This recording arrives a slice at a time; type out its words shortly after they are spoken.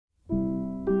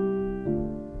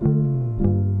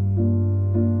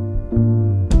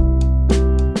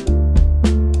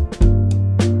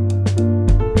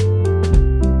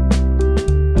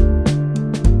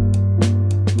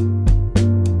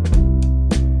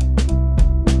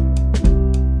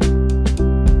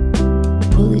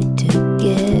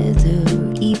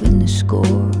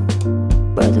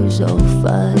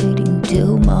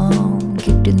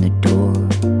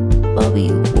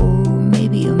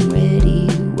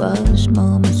was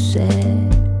Momma said.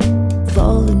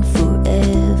 Falling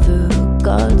forever,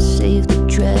 God save the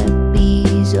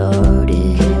trapeze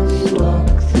artist. Can we walk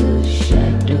the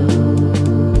shadow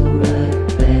right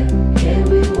back? Can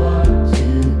we walk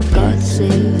to God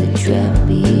save the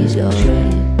trapeze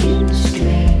artist in the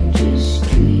strangest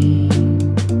dream?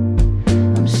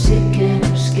 I'm sick and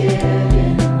I'm scared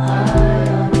and I'm high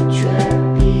on a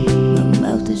trapeze.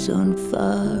 My mouth is on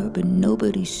fire but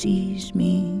nobody sees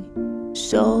me.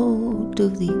 Salt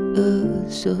of the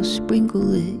earth, so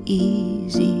sprinkle it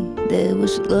easy. There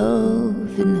was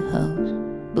love in the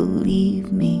house,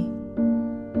 believe me.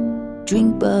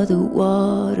 Drink by the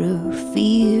water,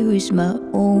 fear is my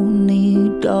only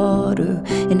daughter.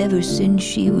 And ever since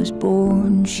she was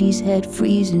born, she's had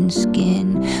freezing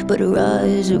skin. But her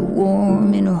eyes are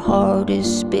warm and her heart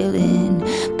is spilling.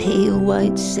 Pale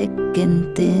white, sick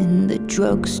and thin, the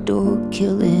drugstore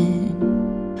killing.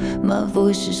 My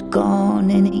voice is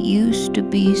gone and it used to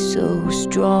be so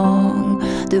strong.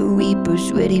 The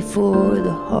reaper's ready for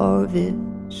the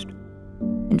harvest,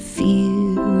 and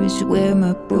fear is where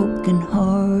my broken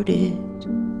heart is.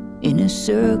 In a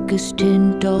circus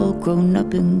tent all grown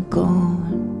up and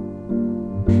gone.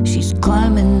 She's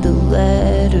climbing the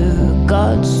ladder,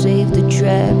 God save the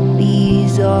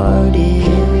trapeze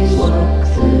artist.